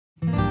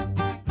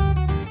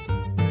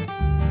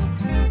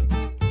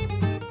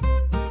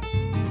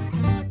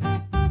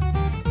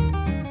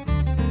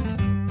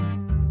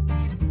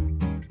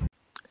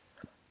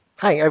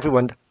Hi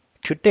everyone,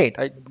 today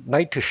I'd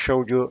like to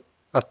show you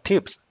a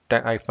tips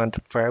that I found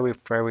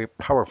very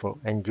powerful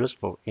and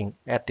useful in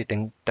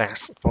editing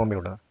DAX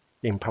formula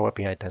in Power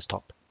BI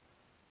Desktop.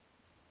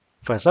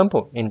 For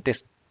example, in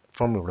this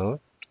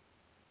formula,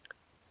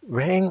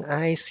 when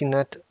I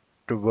select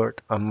the word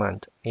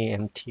amount,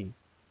 AMT,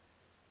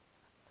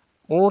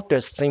 all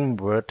the same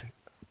word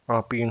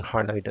are being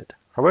highlighted.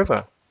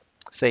 However,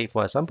 say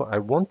for example, I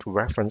want to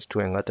reference to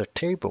another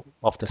table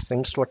of the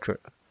same structure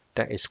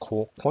that is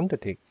called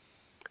quantity.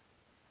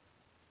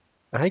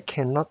 I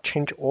cannot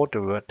change all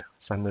the words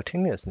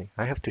simultaneously.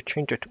 I have to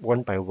change it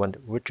one by one,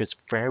 which is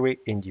very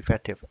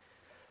ineffective.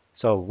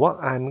 So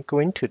what I'm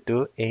going to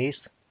do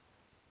is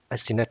I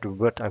select the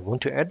word I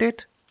want to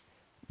edit.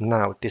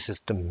 Now this is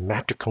the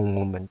magical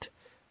moment.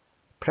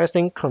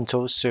 Pressing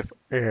Ctrl Shift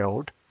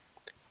L,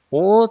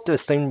 all the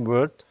same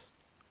word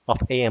of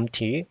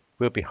AMT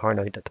will be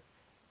highlighted.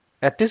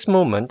 At this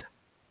moment,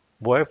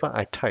 wherever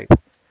I type,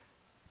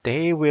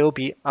 they will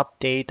be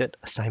updated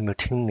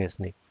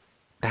simultaneously.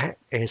 That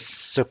is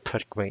super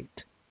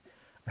great.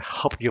 I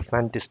hope you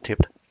find this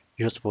tip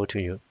useful to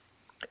you.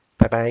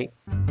 Bye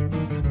bye.